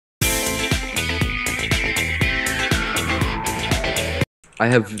I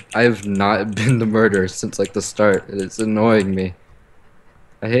have not been the murderer since like the start. It's annoying me.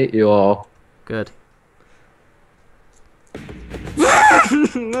 I hate you all. Good.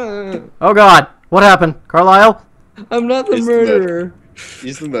 Oh God! What happened, Carlyle? I'm not the murderer.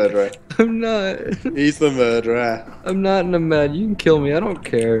 He's the murderer. I'm not. He's the murderer. I'm not in a mad. You can kill me. I don't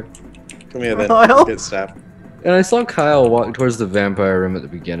care. Come here then. Kyle? Get stabbed. And I saw Kyle walk towards the vampire room at the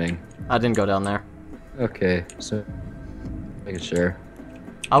beginning. I didn't go down there. Okay, so making sure.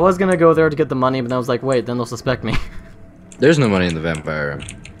 I was gonna go there to get the money, but then I was like, wait, then they'll suspect me. There's no money in the vampire room.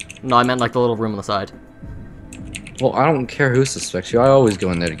 No, I meant like the little room on the side. Well, I don't care who suspects you. I always go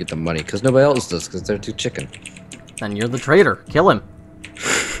in there to get the money because nobody else does because they're too chicken. Then you're the traitor. Kill him.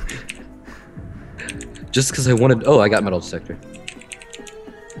 Just because I wanted. Oh, I got metal detector.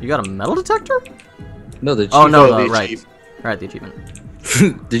 You got a metal detector? No, the. Oh no, the right. achieve. Right, the achievement.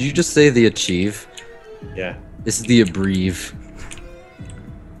 Did you just say the achieve? Yeah. This is the abreve.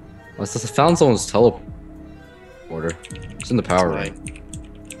 I found someone's teleporter. It's in the power Right. room.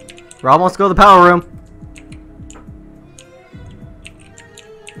 Rob wants to go to the power room.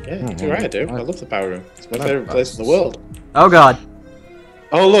 Yeah, you're right, I do. I love the power room. It's my favorite place in the world. Oh God.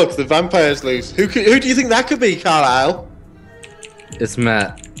 Oh look, the vampire's loose. Who do you think that could be, Carlyle? It's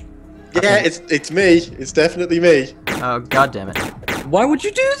Matt. Yeah, it's me. It's definitely me. Oh God damn it. Why would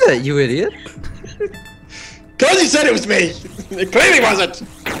you do that, you idiot? Cause you said it was me. It clearly wasn't.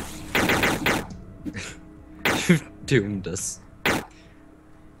 You've doomed us. Oh,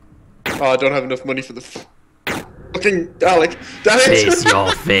 I don't have enough money for the fucking Dalek. Damn it! Face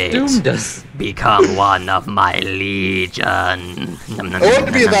your fate. Doomed us. Become one of my legion. I want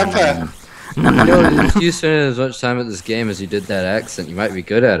to be a vampire. Yo, if you spend as much time at this game as you did that accent, you might be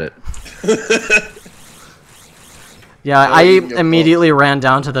good at it. Yeah, I immediately ran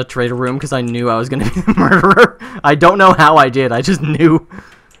down to the trader room because I knew I was gonna be the murderer. I don't know how I did. I just knew.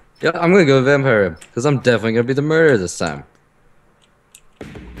 Yeah, I'm gonna go vampire because I'm definitely gonna be the murderer this time.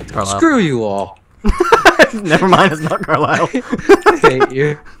 It's Carlyle. Screw you all. Never mind, it's not Carlyle. I hate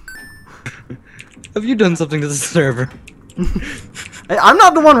you. Have you done something to the server? I'm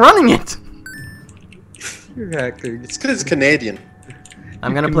not the one running it. You're hacking. It's because it's Canadian.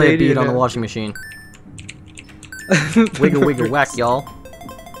 I'm gonna play a beat on the washing machine. Wiggle wiggle whack, y'all.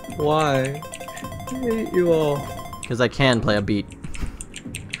 Why? I hate you all. Because I can play a beat.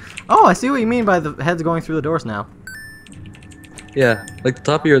 Oh, I see what you mean by the heads going through the doors now. Yeah, like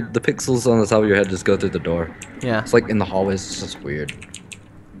the pixels on the top of your head just go through the door. Yeah. It's like in the hallways, it's just weird.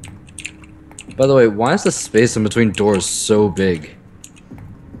 By the way, why is the space in between doors so big?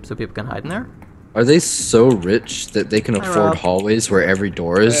 So people can hide in there? Are they so rich that they can afford Rob. hallways where every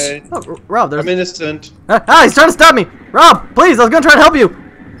door is? Hey, Oh, Rob, there's... I'm innocent. Ah, he's trying to stab me! Rob, please, I was gonna try and help you!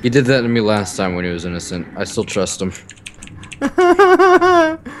 He did that to me last time when he was innocent. I still trust him.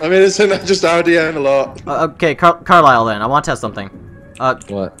 I'm innocent. I just RDM a lot. Okay, Carlyle then, I want to test something.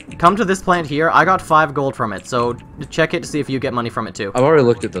 What? Come to this plant here. I got 5 gold from it, so check it to see if you get money from it too. I've already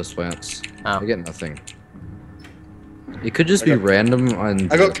looked at those plants. Oh. I get nothing. It could just be random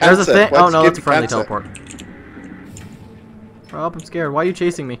on... I got There's a cancer. thing. Why Oh did no, you that's a give me friendly cancer? teleport. Rob, I'm scared. Why are you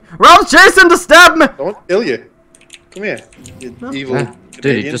chasing me? Rob's chasing to stab me! I want to kill you. Come here, you No. evil Yeah, dude, he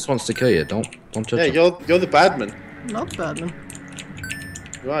Canadian. just wants to kill you. Don't touch Yeah, him. you're the bad man. Not bad, man.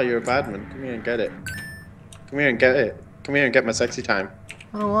 You are. You're a bad man. Come here and get it. Come here and get it. Come here and get my sexy time.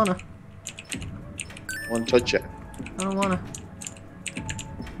 I don't wanna. I want to touch it. I don't wanna.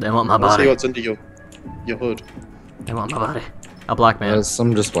 They want my I want to see body. what's under your hood. They want my body. A black man.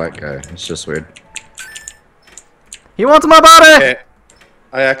 Some just black guy. It's just weird. He wants my body! Okay.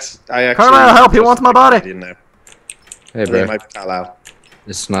 I actually. Carlyle, help! He wants my body! Canadian now. Hey, I bro. think my Carlyle.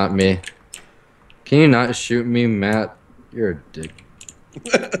 It's not me. Can you not shoot me, Matt? You're a dick.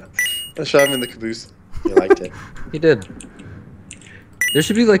 I shot him in the caboose. You liked it. He did. There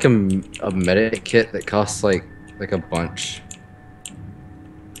should be like a medic kit that costs like a bunch.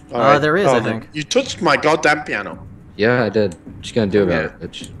 Alright. There is, I think. You touched my goddamn piano. Yeah, I did. What you gonna do about it,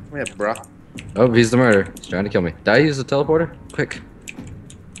 bitch? Come here, bruh. Oh, he's the murderer. He's trying to kill me. Did I use a teleporter? Quick.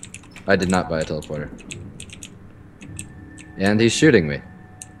 I did not buy a teleporter. And he's shooting me.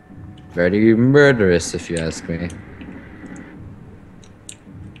 Very murderous, if you ask me.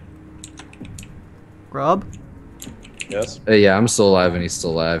 Rob? Yes. Yeah, I'm still alive and he's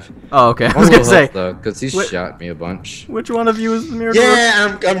still alive. Oh, okay. I I'm was a gonna little say, health, though, because he's Wait. shot me a bunch. which one of you is the murderer?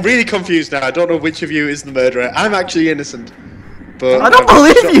 Yeah, I'm really confused now. I don't know which of you is the murderer. I'm actually innocent. But I don't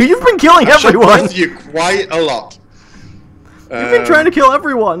believe you! You've been killing I've shot everyone! both of you quite a lot. You've been trying to kill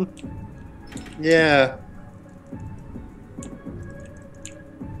everyone! Yeah.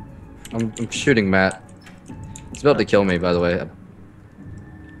 I'm shooting Matt. He's about to kill me, by the way.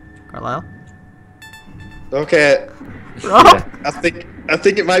 Carlyle? Okay. Rob? I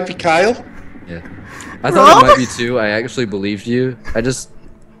think it might be Kyle. Yeah. I thought it might be too. I actually believed you.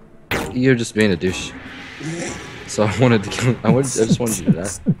 You're just being a douche. So I wanted to kill. I just wanted you to die.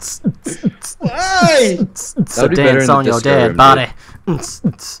 Why? So be better dance in the on your disco dead room, body.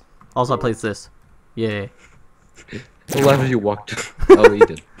 Also, I plays this. Yeah. What have you walked? Oh, you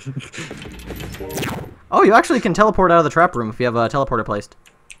did. Oh, you actually can teleport out of the trap room if you have a teleporter placed.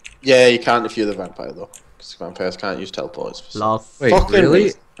 Yeah, you can't if you're the vampire though, because vampires can't use teleporters. Lol. Wait, Fucking really?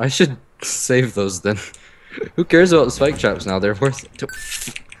 reason. I should save those then. Who cares about the spike traps now? They're worth.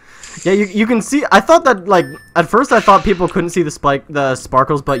 Yeah, you can see. I thought that like at first I thought people couldn't see the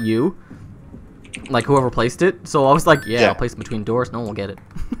sparkles, but you, like whoever placed it. So I was like, yeah, I'll place them between doors. No one will get it.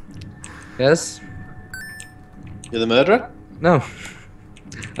 Yes. You're the murderer? No.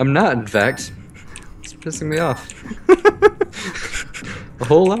 I'm not. In fact, it's pissing me off. A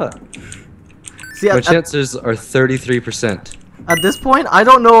whole lot. See, My chances are 33%. at this point, I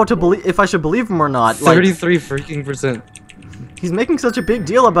don't know to believe if I should believe him or not. Like, 33 freaking percent. he's making such a big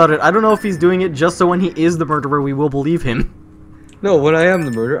deal about it. I don't know if he's doing it just so when he is the murderer, we will believe him. No, when I am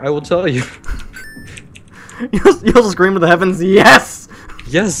the murderer, I will tell you. You'll scream to the heavens, yes!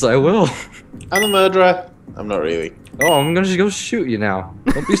 Yes, I will. I'm the murderer. I'm not really. Oh, I'm gonna just go shoot you now.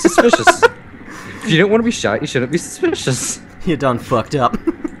 Don't be suspicious. If you didn't want to be shot, you shouldn't be suspicious. You done fucked up.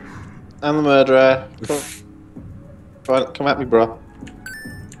 I'm the murderer. Come at me, bro.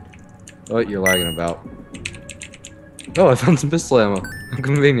 What you're lagging about? Oh, I found some pistol ammo. How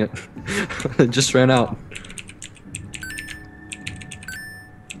convenient. It just ran out.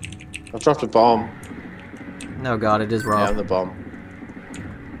 I've dropped a bomb. No, God, it is Yeah, Rob. I'm the bomb.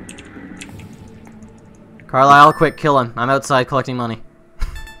 Carlyle, quick, kill him. I'm outside collecting money.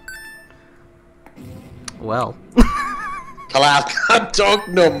 Well. Carlyle can't talk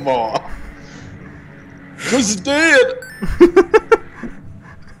no more. He's dead.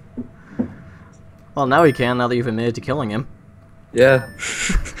 Well, now he can, now that you've admitted to killing him. Yeah.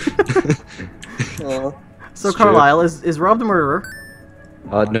 Oh. So, It's true. Carlyle, is Rob the murderer?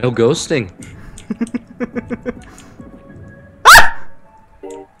 No ghosting.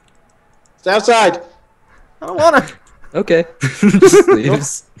 Stay outside. I don't wanna. Okay. Just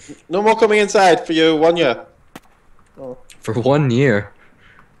leaves. No more coming inside for you. 1 year. Oh. For 1 year.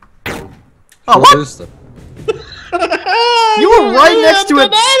 Oh, We'll what? lose them. You were right next to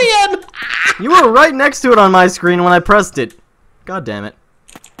it. You were right next to it on my screen when I pressed it. God damn it.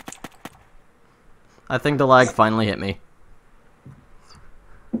 I think the lag finally hit me.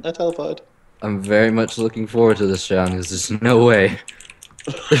 I teleported. I'm very much looking forward to this round because there's no way.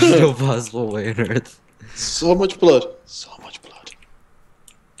 There's no possible way on Earth. So much blood. So much blood.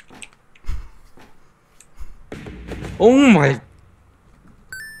 Oh my.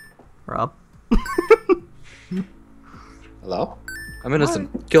 Rob? Hello? I'm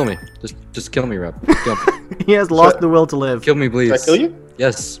innocent. Kill me. Just kill me, Rob. Kill me. He has lost the will to live. Kill me, please. Did I kill you?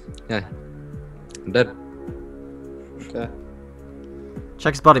 Yes. Yeah. I'm dead. Okay.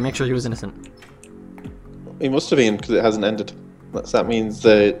 Check his body, make sure he was innocent. He must have been because it hasn't ended. That means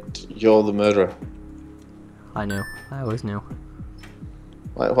that you're the murderer. I knew. I always knew.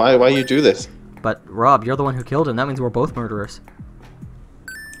 Why you do this? But, Rob, you're the one who killed him. That means we're both murderers.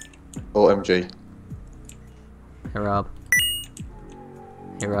 OMG. Hey, Rob.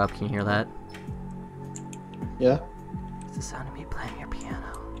 Hey, Rob, can you hear that? Yeah? It's the sound of me playing your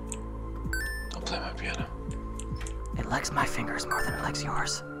piano. Don't play my piano. It likes my fingers more than it likes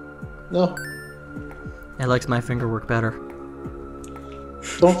yours. No. It likes my finger work better.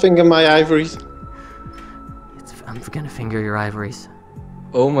 Don't finger my ivories. I'm gonna finger your ivories.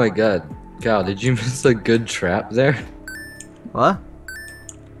 Oh my god. Cal, did you miss a good trap there? What?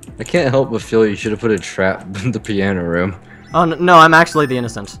 I can't help but feel you should have put a trap in the piano room. Oh, no, I'm actually the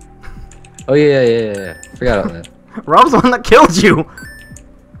innocent. Oh yeah. Forgot about that. Rob's the one that killed you!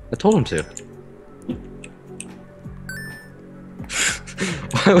 I told him to.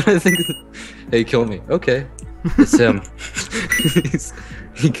 Why would I think that? Hey, kill me. Okay. It's him.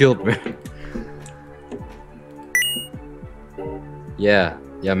 He killed me. Yeah,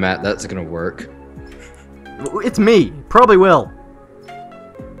 Matt, that's gonna work. It's me! Probably will.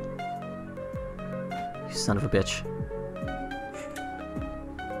 You son of a bitch.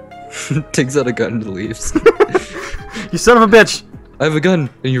 Takes out a gun and leaves. You son of a bitch! I have a gun,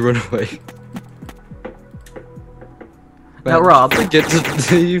 and you run away. Now, Matt, Rob.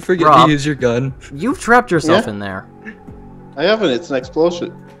 you forget Rob. to use your gun. You've trapped yourself Yeah? in there. I haven't. It's an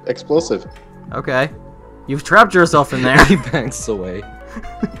explosive. Okay. You've trapped yourself in there. He backs away.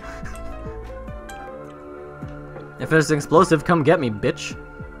 If it's explosive, come get me, bitch.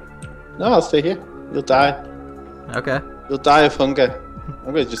 No, I'll stay here. You'll die. Okay. You'll die of hunger. I'm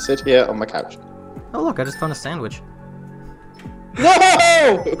gonna just sit here on my couch. Oh look, I just found a sandwich.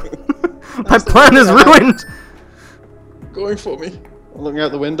 No! My plan is ruined! Going for me. I'm looking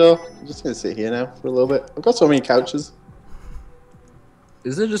out the window. I'm just gonna sit here now for a little bit. I've got so many couches.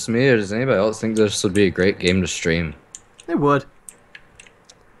 Is it just me, or does anybody else think this would be a great game to stream? It would.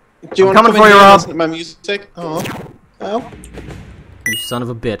 Do you want coming to for you, and Rob. listen to my music? Oh. Oh. You son of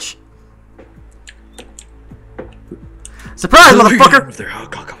a bitch. Surprise, motherfucker! There, oh,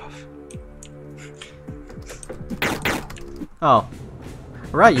 come off. Oh.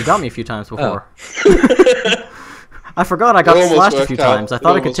 Right, you got me a few times before. Oh. I forgot I got It almost slashed a worked few out. times. I It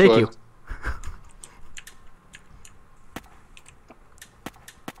thought I could almost take worked. you.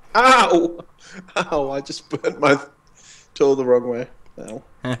 Ow! Ow, I just burnt my toe the wrong way.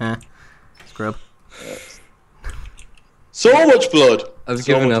 Ow. Scrub. So much blood! I've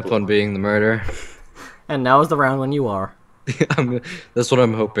So given much up blood. on being the murderer. And now is the round when you are. That's what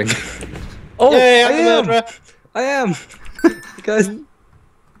I'm hoping. Oh, Yay, I'm I the am! murderer! I am! You guys, I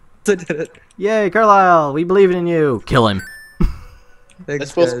did it. Yay, Carlyle, we believe in you. Kill him. I'm Thanks,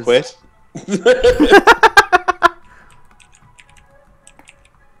 supposed to guys. quit.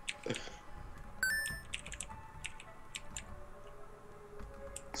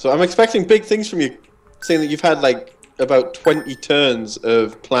 So I'm expecting big things from you, saying that you've had like about 20 turns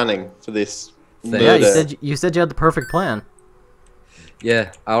of planning for this Yeah, murder. Yeah, you said you had the perfect plan.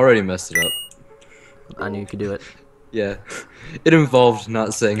 Yeah, I already messed it up. I knew you could do it. Yeah. It involved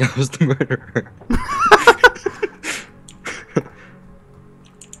not saying I was the murderer.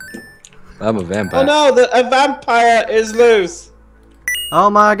 I'm a vampire. Oh no, a vampire is loose! Oh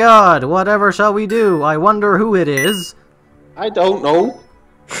my god, whatever shall we do? I wonder who it is. I don't know.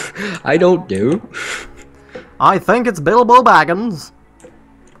 I don't do. I think it's Bilbo Baggins.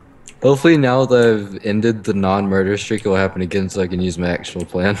 Hopefully now that I've ended the non-murder streak, it will happen again so I can use my actual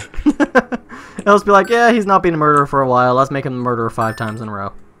plan. It'll just be like, yeah, he's not been a murderer for a while. Let's make him a murderer 5 times in a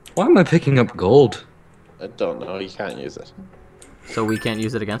row. Why am I picking up gold? I don't know, you can't use it. So we can't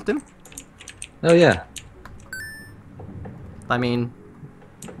use it against him? Oh yeah. I mean,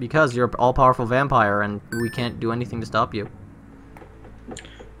 because you're an all-powerful vampire and we can't do anything to stop you.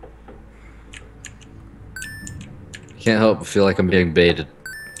 Can't help but feel like I'm being baited.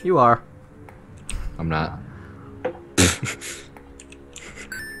 You are. I'm not.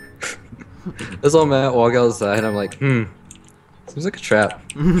 That's all I'm at. Walk outside. I'm like, seems like a trap.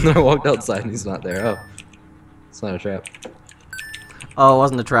 Then I walked outside and he's not there. Oh, it's not a trap. Oh, it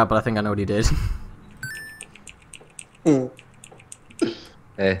wasn't a trap, but I think I know what he did.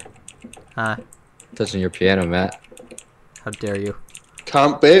 Hey, Hi. touching your piano, Matt. How dare you?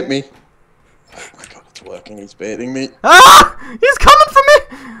 Can't bait me. Oh my god, it's working, he's baiting me. Ah! He's coming for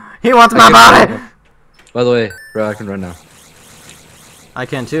me! He wants my body! By the way, bro, I can run now. I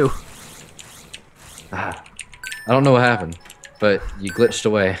can too. Ah, I don't know what happened, but you glitched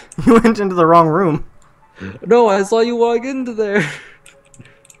away. You went into the wrong room. No, I saw you walk into there.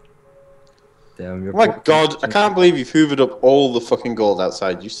 Damn, you're Oh my god, I can't believe you've hoovered up all the fucking gold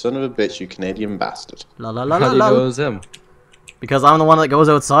outside, you son of a bitch, you Canadian bastard. La la la How la do you know it la. was him? Because I'm the one that goes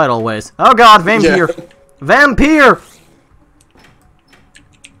outside always. Oh god, vampire! Yeah. Vampire!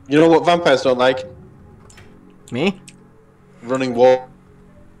 You know what vampires don't like? Me? Running water,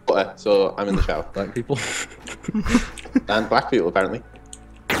 so I'm in the shower. Black people? And black people, apparently.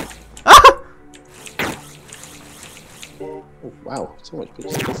 Ah! Oh, wow, so much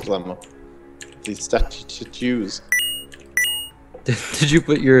pistol ammo. These statues. Did you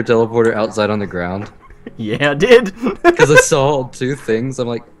put your teleporter outside on the ground? Yeah, I did. Because I saw 2 things. I'm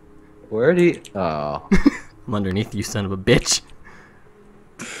like, where'd he? Oh. I'm underneath you, son of a bitch.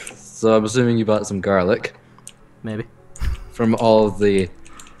 So I'm assuming you bought some garlic Maybe. from all of the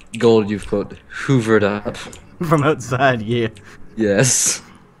gold you've quote hoovered up. From outside, yeah. Yes.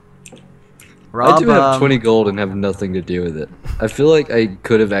 Rob, I do have 20 gold and have nothing to do with it. I feel like I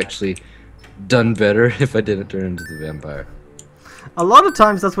could have actually done better if I didn't turn into the vampire. a lot of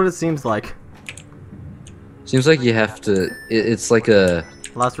times that's what it seems like. Seems like you have to. It's like a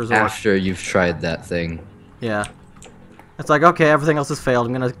Last resort. after you've tried that thing. Yeah. It's like, okay, everything else has failed.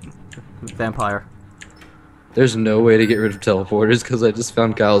 I'm gonna vampire. There's no way to get rid of teleporters because I just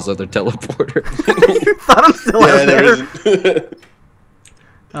found Kyle's other teleporter. You thought I'm still Yeah, out there there.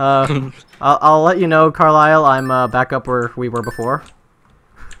 isn't. I'll let you know, Carlyle. I'm back up where we were before.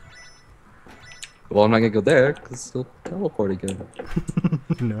 Well, I'm not gonna go there because he'll teleport again.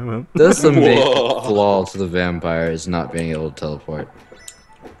 No. That's the main Whoa. flaw to the vampire is not being able to teleport.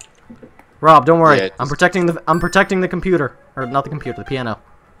 Rob, don't worry. Yeah, I'm protecting the computer, or not the computer, the piano.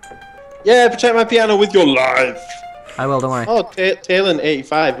 Yeah, protect my piano with your life. I will, don't worry. Oh,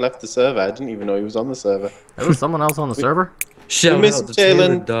 Talon85 left the server. I didn't even know he was on the server. There was someone else on the server? Shout Miss out to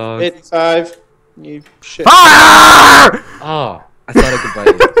Taylor, dog. 85. You shit. Fire! Oh, I thought I could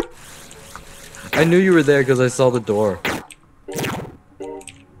bite you. I knew you were there because I saw the door.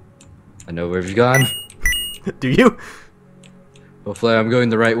 I know where you've gone. Do you? Hopefully I'm going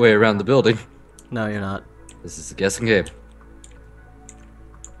the right way around the building. No, you're not. This is a guessing game.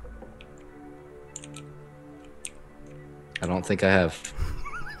 I don't think I have.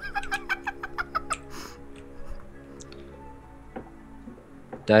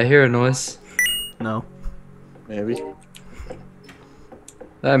 Did I hear a noise? No. Maybe.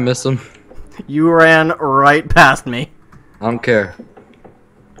 I miss him. You ran right past me. I don't care.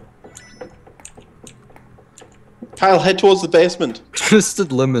 Kyle, head towards the basement.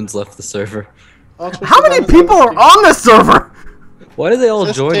 Twisted Lemons left the server. Oh, Twisted How many Lemons people left are on this server? Why do they all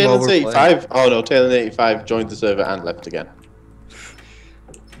Says join while we're playing? 85. Oh no, Talon85 joined the server and left again.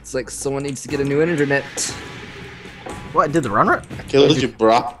 It's like someone needs to get a new internet. What, did the runner? I killed you,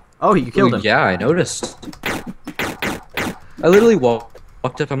 brah. Oh, you killed him. Yeah, I noticed. I literally walked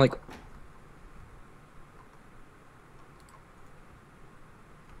up, I'm like...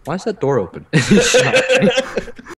 Why is that door open? He shot me.